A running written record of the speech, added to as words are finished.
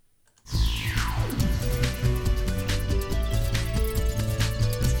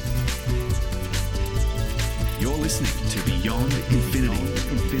listening to Beyond Infinity.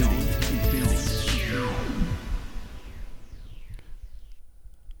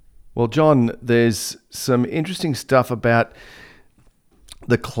 Well, John, there's some interesting stuff about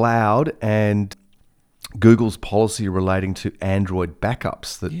the cloud and Google's policy relating to Android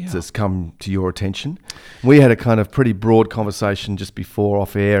backups that's come to your attention. We had a kind of pretty broad conversation just before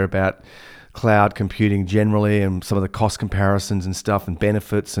off air about cloud computing generally and some of the cost comparisons and stuff and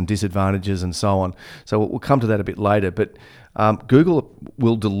benefits and disadvantages and so on. So we'll come to that a bit later. But Google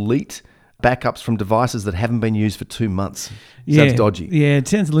will delete backups from devices that haven't been used for 2 months. Sounds dodgy. Yeah, it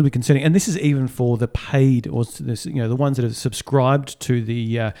sounds a little bit concerning. And this is even for the paid or the ones that have subscribed to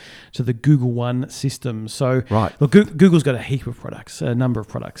the Google One system. So right. Look, Google's got a heap of products, a number of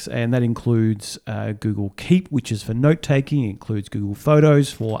products, and that includes Google Keep, which is for note taking. It includes Google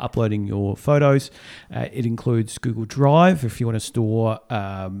Photos for uploading your photos. It includes Google Drive if you want to store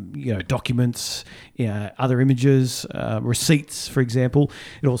documents, other images, receipts, for example.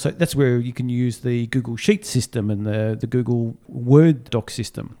 That's where you can use the Google Sheets system and the Google Word doc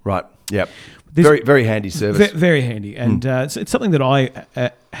system. Right. Yep. Very, very handy service. Very handy. And it's something that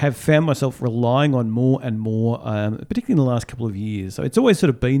I have found myself relying on more and more, particularly in the last couple of years. So it's always sort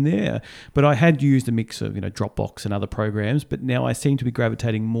of been there, but I had used a mix of Dropbox and other programs, but now I seem to be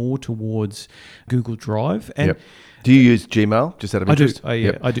gravitating more towards Google Drive. And do you use Gmail, just out of interest?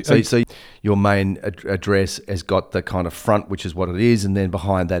 I do. So your main address has got the kind of front, which is what it is, and then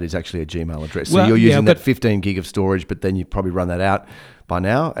behind that is actually a Gmail address. So you're using that 15 gig of storage, but then you probably run that out by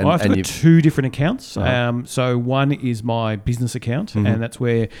now. And I've got two different accounts. Uh-huh. So one is my business account, and that's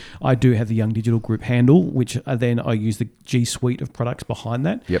where I do have the Young Digital Group handle, which then I use the G Suite of products behind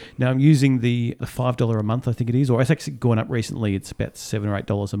that. Yep. Now I'm using the $5 a month, I think it is, or it's actually gone up recently. It's about $7 or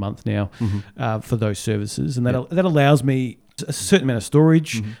 $8 a month now for those services, and that allows me a certain amount of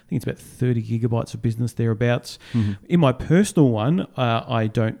storage. I think it's about 30 gigabytes of business thereabouts. In my personal one, I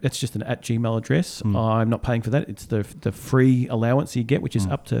don't. That's just an @Gmail address. I'm not paying for that. It's the free allowance you get, which is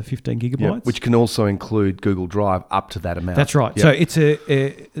up to 15 gigabytes, which can also include Google Drive up to that amount. That's right. Yep. So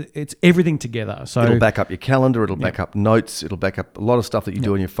it's everything together. So it'll back up your calendar. It'll back up notes. It'll back up a lot of stuff that you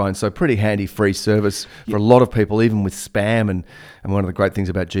do on your phone. So pretty handy free service for a lot of people, even with spam. And one of the great things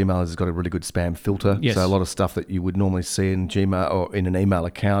about Gmail is it's got a really good spam filter. Yes. So a lot of stuff that you would normally see in Gmail or in an email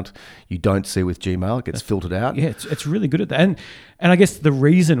account, you don't see with Gmail. It gets filtered out. Yeah, it's really good at that. And I guess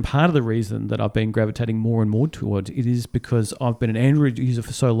part of the reason that I've been gravitating more and more towards it is because I've been an Android user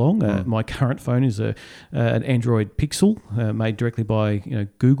for so long. My current phone is an Android Pixel made directly by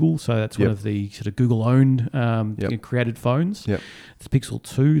Google. So that's one of the sort of Google-owned created phones. Yep. It's Pixel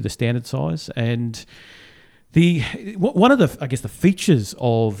 2, the standard size. And one of the features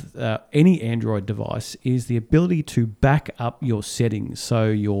of any Android device is the ability to back up your settings. So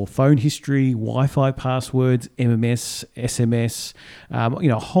your phone history, Wi-Fi passwords, MMS, SMS,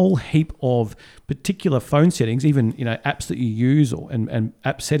 a whole heap of particular phone settings, even apps that you use and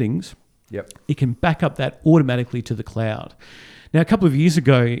app settings. Yep. It can back up that automatically to the cloud. Now, a couple of years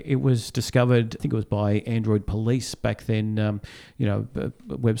ago, it was discovered, I think it was by Android Police back then, a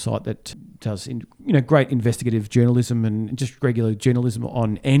website that does great investigative journalism and just regular journalism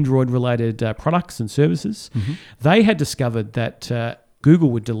on Android-related products and services. They had discovered that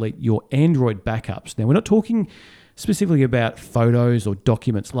Google would delete your Android backups. Now, we're not talking specifically about photos or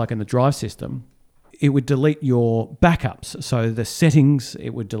documents like in the Drive system. It would delete your backups. So the settings,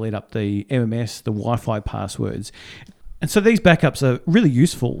 it would delete up the MMS, the Wi-Fi passwords. And so these backups are really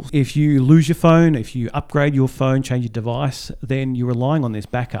useful. If you lose your phone, if you upgrade your phone, change your device, then you're relying on this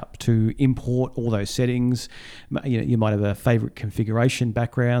backup to import all those settings. You might have a favorite configuration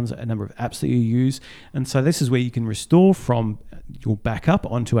backgrounds, a number of apps that you use. And so this is where you can restore from your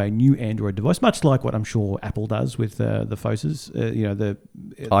backup onto a new Android device, much like what I'm sure Apple does with the photos, the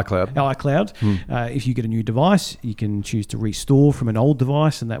iCloud. If you get a new device, you can choose to restore from an old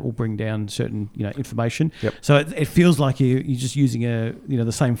device, and that will bring down certain information. Yep. So it feels like you're just using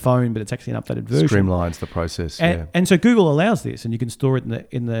the same phone, but it's actually an updated version. Streamlines the process. And so Google allows this, and you can store it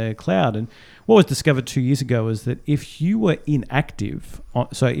in the cloud. And what was discovered 2 years ago is that if you were inactive,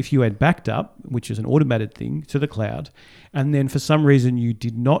 so if you had backed up, which is an automated thing, to the cloud, and then for some reason you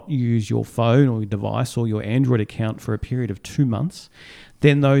did not use your phone or your device or your Android account for a period of 2 months,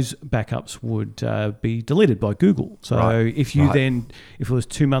 then those backups would be deleted by Google. So if it was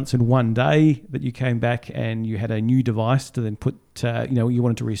 2 months and 1 day that you came back and you had a new device to then put, you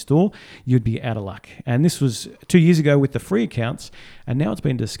wanted to restore, you'd be out of luck. And this was 2 years ago with the free accounts, and now it's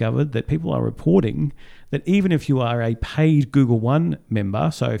been discovered that people are reporting that even if you are a paid Google One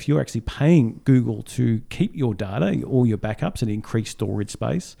member, so if you're actually paying Google to keep your data, all your backups and increase storage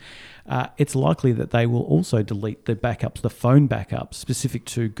space, it's likely that they will also delete the backups, the phone backups specific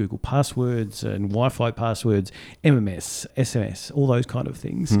to Google passwords and Wi-Fi passwords, MMS, SMS, all those kind of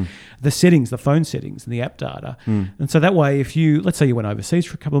things. The settings, the phone settings and the app data. And so that way, if you, let's say you went overseas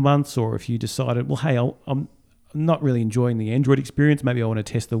for a couple of months, or if you decided, well, hey, I'm not really enjoying the Android experience, maybe I want to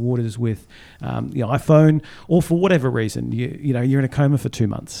test the waters with the iPhone, or for whatever reason, you're in a coma for 2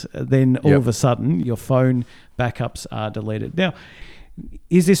 months, then all of a sudden your phone backups are deleted. Now,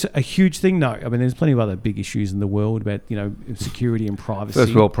 is this a huge thing? No. I mean, there's plenty of other big issues in the world about, security and privacy.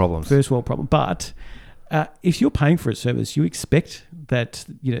 First world problems. But if you're paying for a service, you expect that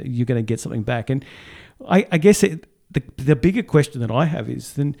you're going to get something back. And I guess the bigger question that I have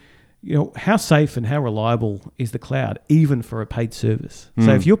is then, how safe and how reliable is the cloud, even for a paid service?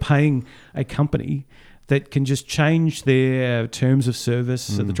 So if you're paying a company that can just change their terms of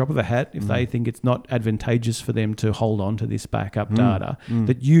service at the drop of a hat, if they think it's not advantageous for them to hold on to this backup data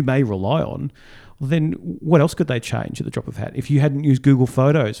that you may rely on, well, then what else could they change at the drop of a hat? If you hadn't used Google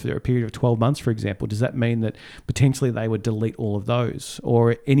Photos for a period of 12 months, for example, does that mean that potentially they would delete all of those?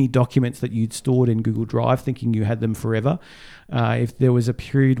 Or any documents that you'd stored in Google Drive thinking you had them forever, if there was a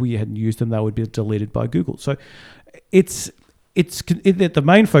period where you hadn't used them, they would be deleted by Google. So the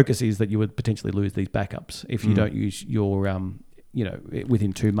main focus is that you would potentially lose these backups if you don't use your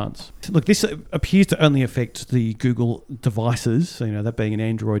within 2 months. Look, this appears to only affect the Google devices, so, that being an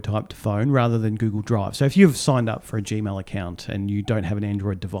Android type phone rather than Google Drive. So if you've signed up for a Gmail account and you don't have an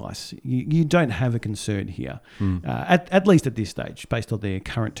Android device, you don't have a concern here, at least at this stage, based on their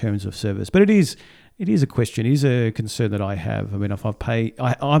current terms of service. But it is a question, it is a concern that I have. I mean, if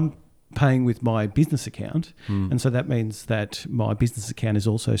I'm paying with my business account, and so that means that my business account is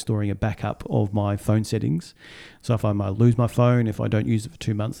also storing a backup of my phone settings. So if I might lose my phone, if I don't use it for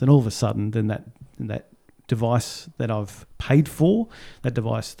 2 months, then all of a sudden, then that device that I've paid for,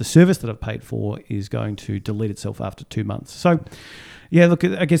 the service that I've paid for, is going to delete itself after 2 months. So, yeah, look,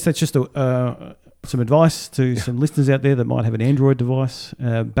 I guess that's just some advice to some listeners out there that might have an Android device.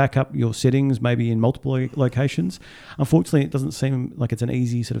 Back up your settings, maybe in multiple locations. Unfortunately, it doesn't seem like it's an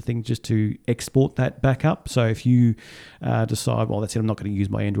easy sort of thing just to export that backup. So if you decide, well, that's it, I'm not going to use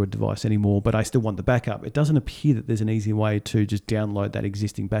my Android device anymore, but I still want the backup, it doesn't appear that there's an easy way to just download that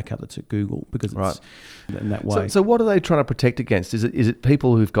existing backup that's at Google, because it's in that way. So what are they trying to protect against? Is it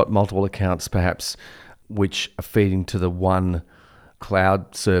people who've got multiple accounts, perhaps, which are feeding to the one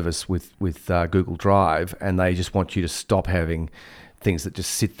cloud service with Google Drive, and they just want you to stop having things that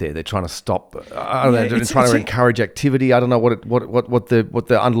just sit there? They're trying to stop. I don't know. They're trying to encourage activity. I don't know what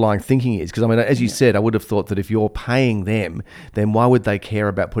the underlying thinking is. Because I mean, as you said, I would have thought that if you're paying them, then why would they care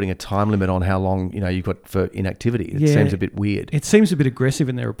about putting a time limit on how long you've got for inactivity? It seems a bit weird. It seems a bit aggressive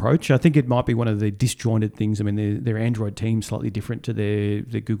in their approach. I think it might be one of the disjointed things. I mean, their Android team slightly different to their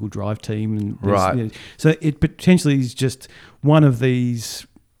Google Drive team, and so it potentially is just one of these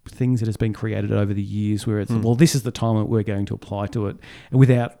things that has been created over the years where it's, well, this is the time that we're going to apply to it, and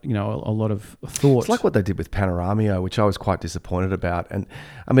without a lot of thought. It's like what they did with Panoramio, which I was quite disappointed about. And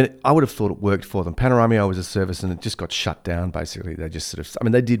I mean, I would have thought it worked for them. Panoramio was a service and it just got shut down, basically. They just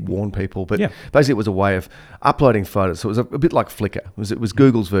they did warn people, but basically it was a way of uploading photos. So it was a bit like Flickr. It was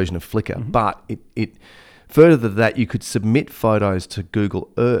Google's version of Flickr, but it further than that, you could submit photos to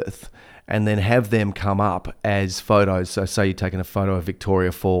Google Earth and then have them come up as photos. So say you'd taken a photo of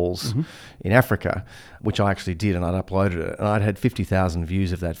Victoria Falls in Africa, which I actually did, and I'd uploaded it. And I'd had 50,000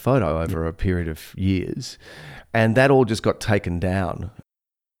 views of that photo over a period of years. And that all just got taken down.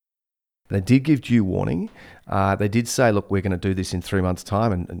 They did give due warning. They did say, look, we're going to do this in 3 months'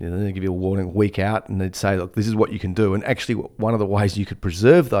 time. And then they give you a warning a week out, and they'd say, look, this is what you can do. And actually, one of the ways you could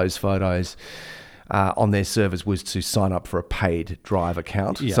preserve those photos on their servers was to sign up for a paid Drive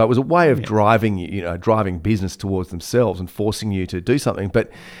account. Yeah. So it was a way of driving business towards themselves and forcing you to do something. But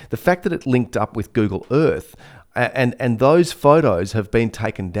the fact that it linked up with Google Earth, and those photos have been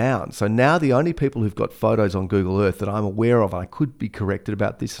taken down. So now the only people who've got photos on Google Earth that I'm aware of, and I could be corrected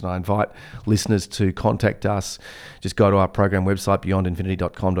about this, and I invite listeners to contact us. Just go to our program website,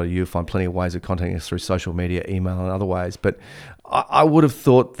 beyondinfinity.com.au. You'll find plenty of ways of contacting us through social media, email, and other ways. But I would have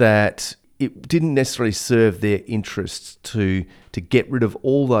thought that it didn't necessarily serve their interests to get rid of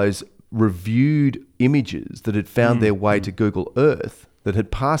all those reviewed images that had found their way to Google Earth that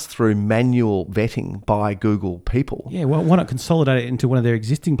had passed through manual vetting by Google people. Yeah, well, why not consolidate it into one of their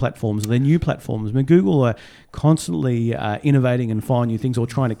existing platforms or their new platforms? I mean, Google are constantly innovating and finding new things or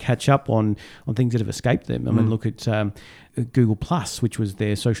trying to catch up on things that have escaped them. I mean, look at Google Plus, which was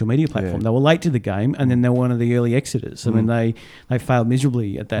their social media platform. Yeah. They were late to the game, and then they were one of the early exiters. I mean, they failed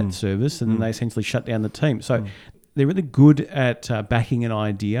miserably at that service, and then they essentially shut down the team. So they're really good at backing an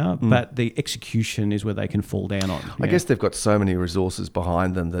idea, but the execution is where they can fall down on. I guess they've got so many resources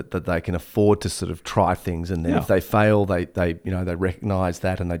behind them that they can afford to sort of try things, and then if they fail, they recognise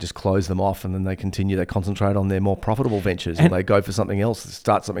that and they just close them off, and then they concentrate on their more profitable ventures, or they go for something else,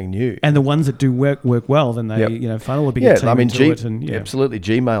 start something new. And the ones that do work well, then they funnel a bigger team into it. And absolutely.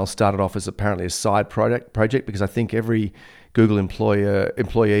 Gmail started off as apparently a side project because I think every Google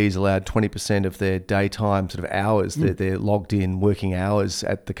employee is allowed 20% of their daytime sort of hours, their logged in working hours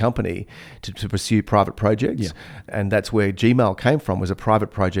at the company to pursue private projects. Yeah. And that's where Gmail came from, was a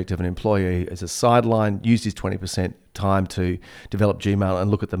private project of an employee as a sideline, used his 20% time to develop Gmail, and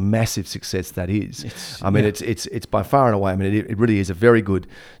look at the massive success that is. It's by far and away, it really is a very good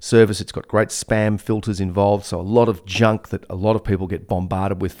service. It's got great spam filters involved, so a lot of junk that a lot of people get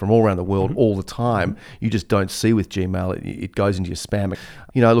bombarded with from all around the world all the time, you just don't see with Gmail. It goes into your spam.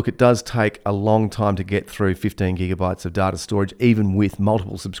 Look, it does take a long time to get through 15 gigabytes of data storage, even with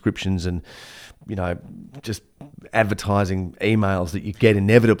multiple subscriptions and just advertising emails that you get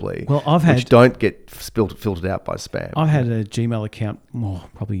inevitably, which don't get filtered out by spam. I've had a Gmail account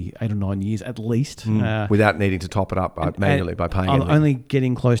probably 8 or 9 years at least. Without needing to top it up manually by paying. I'm only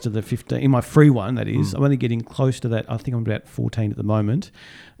getting close to the 15, in my free one, that is. I'm only getting close to that. I think I'm about 14 at the moment,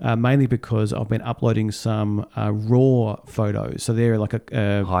 mainly because I've been uploading some raw photos. So they're like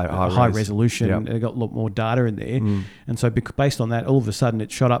a high resolution. Yep. They've got a lot more data in there. And so based on that, all of a sudden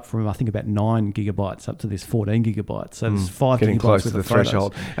it shot up from, I think, about 9 gigabytes up to this 14 gigabytes. So it's 5 getting gigabytes close with to the photos.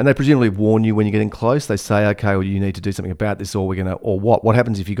 threshold. And they presumably warn you when you're getting close. They say, okay, well, you need to do something about this, or what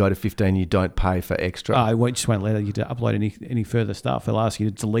happens if you go to 15 and you don't pay for extra? It just won't let you to upload any further stuff. They'll ask you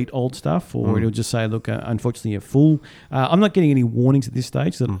to delete old stuff, or it'll just say, look, unfortunately, you're full. I'm not getting any warnings at this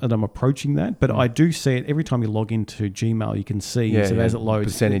stage that I'm approaching that, but I do see it every time you log into Gmail. You can see as it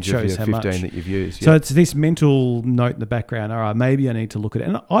loads, percentage it shows of your 15 how much that you've used. So it's this mental note in the background. All right, maybe I need to look at it,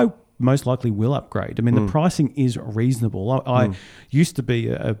 and I most likely will upgrade. I mean, the pricing is reasonable. I used to be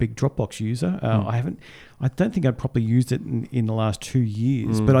a big Dropbox user. I don't think I'd probably used it in the last 2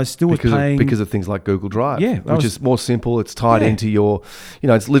 years, but I still was paying because of things like Google Drive, which is more simple. It's tied into your,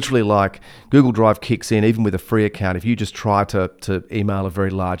 it's literally like Google Drive kicks in even with a free account. If you just try to email a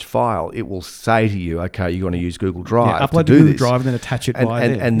very large file, it will say to you, okay, you're going to use Google Drive. Upload to Google Drive and then attach it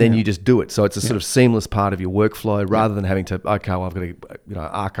and then you just do it. So it's a sort of seamless part of your workflow rather than having to, okay, well, I've got to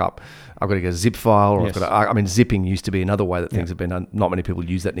arc up. I've got to get a zip file, or zipping used to be another way that things have been done. Not many people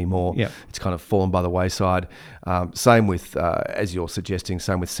use that anymore. It's kind of fallen by the wayside. Same with, as you're suggesting,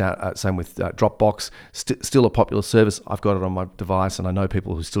 same with Dropbox. Still a popular service. I've got it on my device, and I know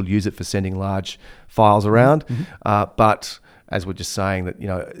people who still use it for sending large files around. But as we're just saying,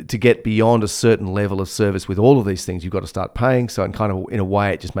 that to get beyond a certain level of service with all of these things, you've got to start paying. So in a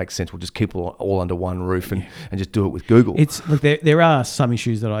way, it just makes sense. We'll just keep it all under one roof and just do it with Google. There are some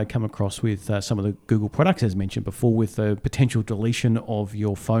issues that I come across with some of the Google products, as mentioned before, with the potential deletion of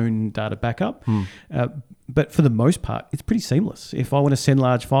your phone data backup. But for the most part, it's pretty seamless. If I want to send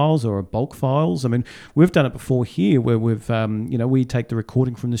large files or bulk files, I mean, we've done it before here where we've, we take the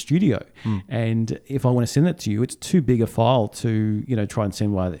recording from the studio, and if I want to send it to you, it's too big a file to, try and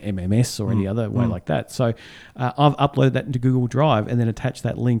send via the MMS or any other way like that. So I've uploaded that into Google Drive and then attached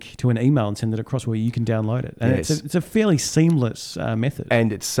that link to an email and send it across where you can download it. And it's a fairly seamless method.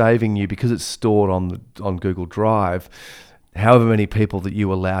 And it's saving you, because it's stored on Google Drive, however many people that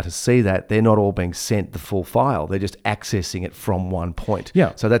you allow to see that, they're not all being sent the full file. They're just accessing it from one point.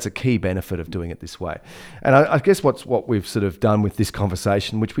 Yeah. So that's a key benefit of doing it this way. And I guess what we've sort of done with this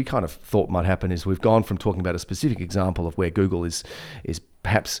conversation, which we kind of thought might happen, is we've gone from talking about a specific example of where Google is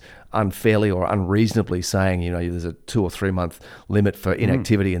perhaps unfairly or unreasonably saying, there's a 2 or 3 month limit for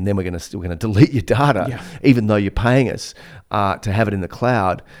inactivity, and then we're going to delete your data, even though you're paying us to have it in the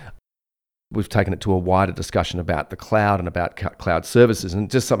cloud. We've taken it to a wider discussion about the cloud and about cloud services, and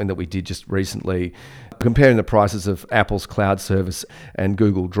just something that we did just recently, comparing the prices of Apple's cloud service and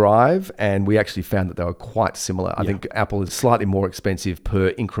Google Drive, and we actually found that they were quite similar. I think Apple is slightly more expensive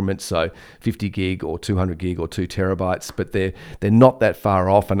per increment, so 50 gig or 200 gig or 2 terabytes, but they're not that far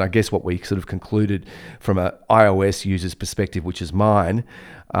off. And I guess what we sort of concluded from an iOS user's perspective, which is mine,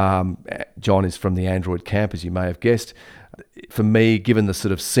 John is from the Android camp, as you may have guessed, For me, given the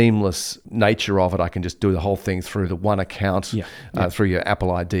sort of seamless nature of it, I can just do the whole thing through the one account, through your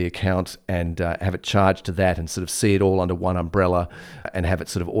Apple ID account, and have it charged to that, and sort of see it all under one umbrella, and have it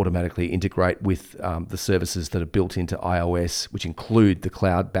sort of automatically integrate with the services that are built into iOS, which include the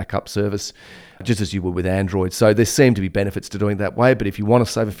cloud backup service, just as you would with Android. So there seem to be benefits to doing it that way, but if you want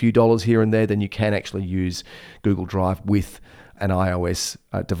to save a few dollars here and there, then you can actually use Google Drive with an iOS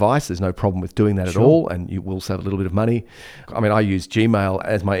device. There's no problem with doing that at all, and you will save a little bit of money. I mean, I use Gmail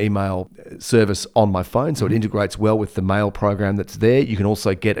as my email service on my phone, so it integrates well with the mail program that's there. You can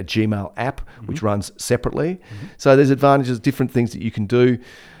also get a Gmail app, which runs separately. So there's advantages, different things that you can do.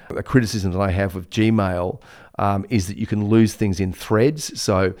 A criticism that I have with Gmail is that you can lose things in threads.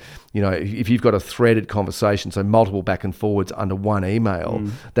 So, if you've got a threaded conversation, so multiple back and forwards under one email,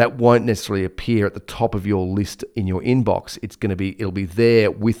 that won't necessarily appear at the top of your list in your inbox. It'll be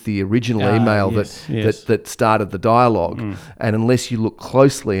there with the original email that started the dialogue. And unless you look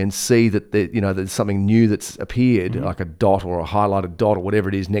closely and see that there's something new that's appeared, like a dot or a highlighted dot or whatever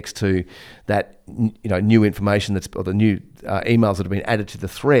it is next to that new information or the new emails that have been added to the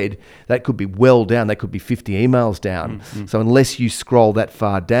thread, that could be well down. They could be 50 emails down. So unless you scroll that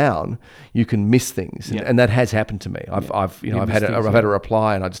far down, you can miss things, and that has happened to me. I've had a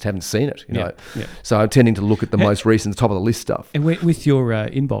reply and I just haven't seen it. So I'm tending to look at the most recent, top of the list stuff. And with your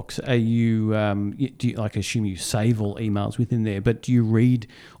inbox, are you do you, like, assume you save all emails within there? But do you read,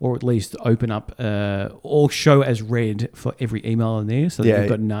 or at least open up, or show as read for every email in there, so that you've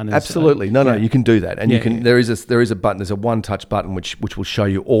got none? Absolutely, no, you can do that, and you can. There is a button. There's a one-touch button which will show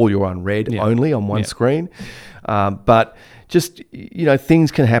you all your unread only on one screen, but. Just,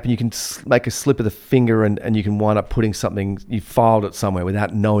 things can happen. You can make a slip of the finger and you can wind up putting something, you filed it somewhere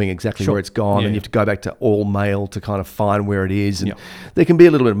without knowing exactly where it's gone, and you have to go back to all mail to kind of find where it is. And there can be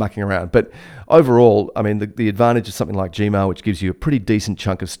a little bit of mucking around. But overall, I mean, the advantage of something like Gmail, which gives you a pretty decent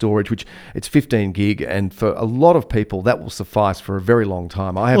chunk of storage, which it's 15 gig, and for a lot of people, that will suffice for a very long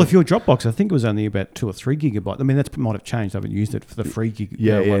time. If your Dropbox, I think it was only about 2 or 3 gigabytes. I mean, that might have changed. I haven't used it for the free gig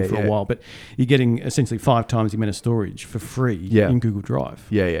one for a while, but you're getting essentially 5 times the amount of storage for free in Google Drive.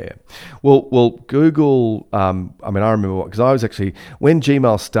 Well, Google, I remember, because I was actually, when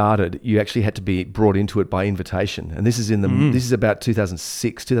Gmail started, you actually had to be brought into it by invitation. And this is this is about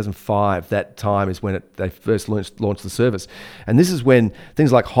 2006, 2005. That time is when they first launched the service. And this is when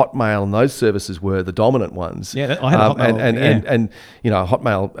things like Hotmail and those services were the dominant ones. Yeah, I had Hotmail. And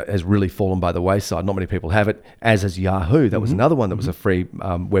Hotmail has really fallen by the wayside. Not many people have it, as has Yahoo. That was another one that was a free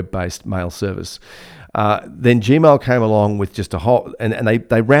web-based mail service. Then Gmail came along with just a whole, and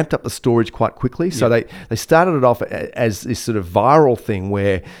they ramped up the storage quite quickly. So they started it off as this sort of viral thing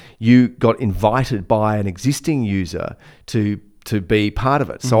where you got invited by an existing user to be part of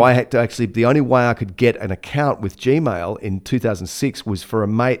it. So I had to actually, the only way I could get an account with Gmail in 2006 was for a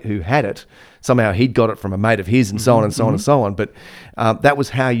mate who had it. Somehow he'd got it from a mate of his, and so on and so on and so on. But that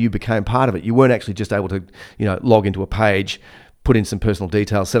was how you became part of it. You weren't actually just able to, log into a page, put in some personal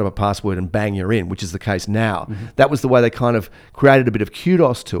details, set up a password, and bang, you're in, which is the case now. That was the way they kind of created a bit of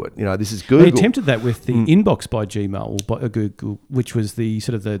kudos to it. This is Google. They attempted that with the Inbox by Gmail, or by Google, which was the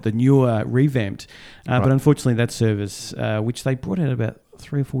sort of the newer revamped. But unfortunately, that service, which they brought out about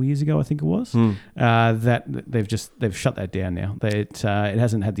 3 or 4 years ago, I think it was, that they've shut that down now. It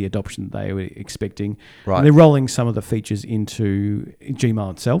hasn't had the adoption that they were expecting. Right. And they're rolling some of the features into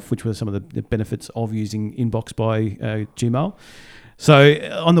Gmail itself, which were some of the benefits of using Inbox by Gmail. So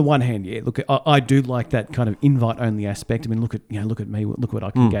on the one hand, look, I do like that kind of invite-only aspect. I mean, look at me, look what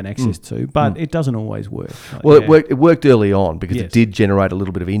I can gain access to. But it doesn't always work. Well, it worked early on because it did generate a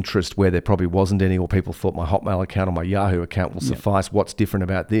little bit of interest where there probably wasn't any, or people thought my Hotmail account or my Yahoo account will suffice. What's different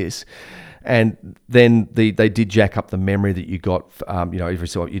about this? And then they did jack up the memory that you got. Every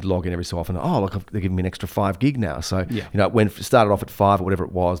so you'd log in every so often. Oh, look, they're giving me an extra 5 gig now. So it started off at 5 or whatever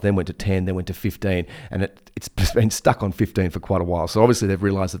it was, then went to 10, then went to 15, and it's been stuck on 15 for quite a while. So obviously they've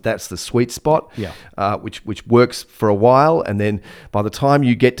realised that that's the sweet spot, which works for a while. And then by the time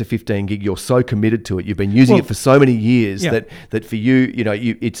you get to 15 gig, you're so committed to it. You've been using it for so many years that for you,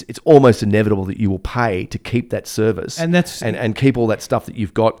 it's almost inevitable that you will pay to keep that service and keep all that stuff that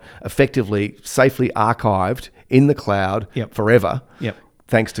you've got effectively safely archived in the cloud forever.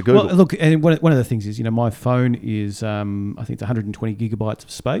 thanks to Google. Well, look, and one of the things is, my phone is, I think it's 120 gigabytes of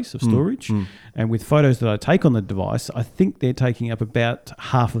space of storage. And with photos that I take on the device, I think they're taking up about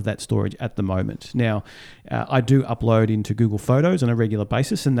half of that storage at the moment. Now, I do upload into Google Photos on a regular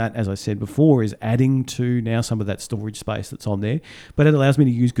basis, and that, as I said before, is adding to now some of that storage space that's on there. But it allows me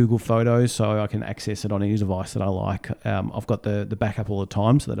to use Google Photos so I can access it on any device that I like. I've got the backup all the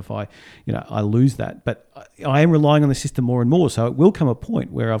time so that if I lose that. But I am relying on the system more and more, so it will come a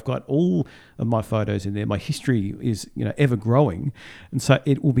point where I've got all of my photos in there. My history is ever growing, and so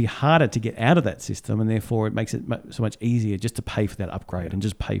it will be harder to get out of that system, and therefore it makes it so much easier just to pay for that upgrade and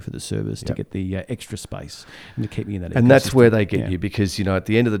just pay for the service to get the extra space and to keep me in that. And that's where they get you, because at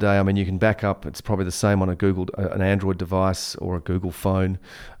the end of the day, I mean, you can back up. It's probably the same on an Android device or a Google phone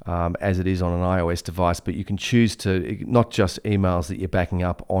as it is on an iOS device, but you can choose to not just emails that you're backing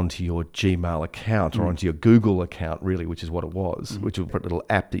up onto your Gmail account or onto your Google account, really, which is what it was, which is a little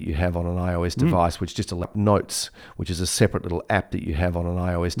app that you have on an iOS device, which just allows Notes, which is a separate little app that you have on an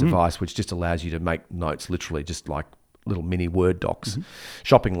iOS device, which just allows you to make notes, literally just like little mini Word docs,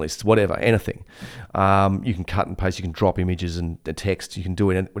 shopping lists, whatever, anything. You can cut and paste, you can drop images and text, you can do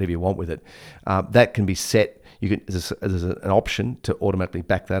whatever you want with it. That can be set. There's an option to automatically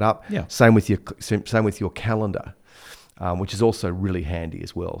back that up. Yeah. Same with your calendar, which is also really handy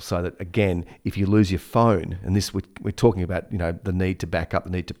as well. So that, again, if you lose your phone, and this we're talking about, the need to back up,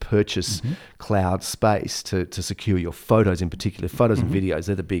 the need to purchase cloud space to secure your photos, in particular photos and videos.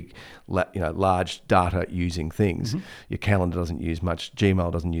 They're the big, large data using things. Your calendar doesn't use much.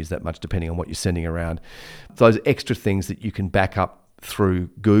 Gmail doesn't use that much, depending on what you're sending around. Those extra things that you can back up through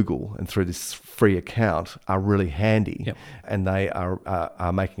Google and through this free account are really handy, and they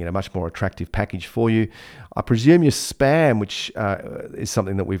are making it a much more attractive package for you. I presume your spam, which is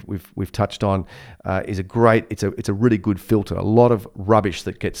something that we've touched on, is it's a really good filter. A lot of rubbish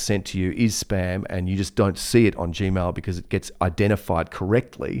that gets sent to you is spam, and you just don't see it on Gmail because it gets identified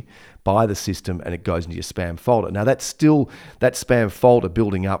correctly by the system and it goes into your spam folder. Now that's still that spam folder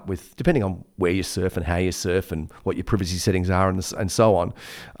building up with, depending on where you surf and how you surf and what your privacy settings are and so on,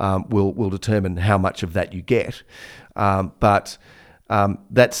 will determine how much of that you get. But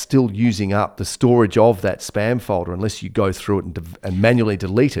that's still using up the storage of that spam folder unless you go through it and manually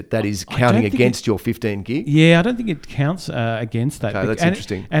delete it. That is counting against your 15 gig. Yeah, I don't think it counts against that. Okay, that's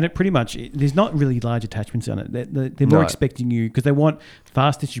interesting. And it pretty much, there's not really large attachments on it. They're more expecting you, because they want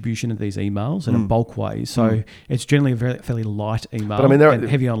fast distribution of these emails in a bulk way. So it's generally a fairly light email, but I mean, and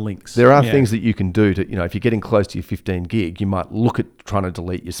heavy on links. There are things that you can do to, if you're getting close to your 15 gig, you might look at trying to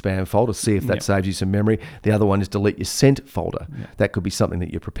delete your spam folder, see if that saves you some memory. The other one is delete your sent folder. That could be something that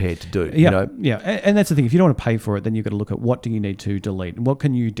you're prepared to do. And that's the thing. If you don't want to pay for it, then you've got to look at what do you need to delete and what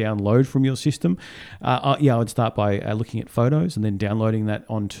can you download from your system. I would start by looking at photos and then downloading that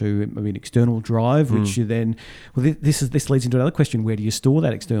onto maybe an external drive, which you then, this leads into another question. Where do you store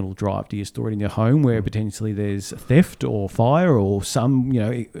that external drive? Do you store it in your home where potentially there's theft or fire or some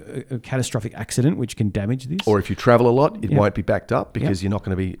a catastrophic accident which can damage this? Or if you travel a lot, it won't be backed up because you're not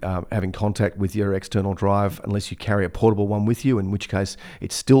going to be having contact with your external drive unless you carry a portable one with you, in which case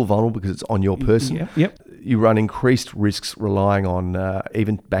it's still vulnerable because it's on your person. You run increased risks relying on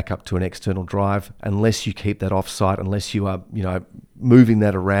even backup to an external drive unless you keep that off-site, unless you are, moving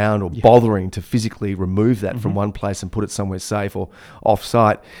that around or bothering to physically remove that from one place and put it somewhere safe or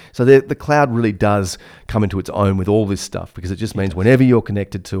off-site. So the cloud really does come into its own with all this stuff, because it just means whenever you're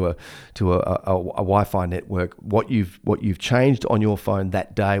connected to a Wi-Fi network, what you've changed on your phone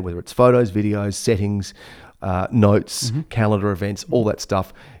that day, whether it's photos, videos, settings, notes, calendar events, all that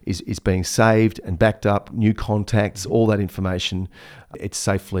stuff is being saved and backed up, new contacts, all that information. It's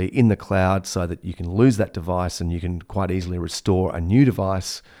safely in the cloud so that you can lose that device and you can quite easily restore a new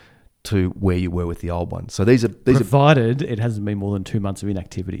device to where you were with the old one. So these are provided it hasn't been more than 2 months of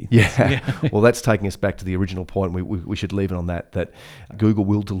inactivity. Well, that's taking us back to the original point. We should leave it on that Google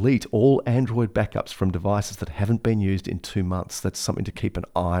will delete all Android backups from devices that haven't been used in 2 months. That's something to keep an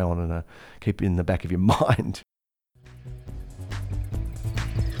eye on and keep in the back of your mind.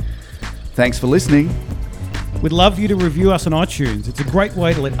 Thanks for listening. We'd love you to review us on iTunes. It's a great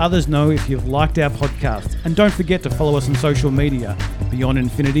way to let others know if you've liked our podcast. And don't forget to follow us on social media, Beyond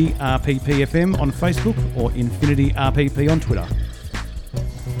Infinity RPPFM on Facebook or Infinity RPP on Twitter.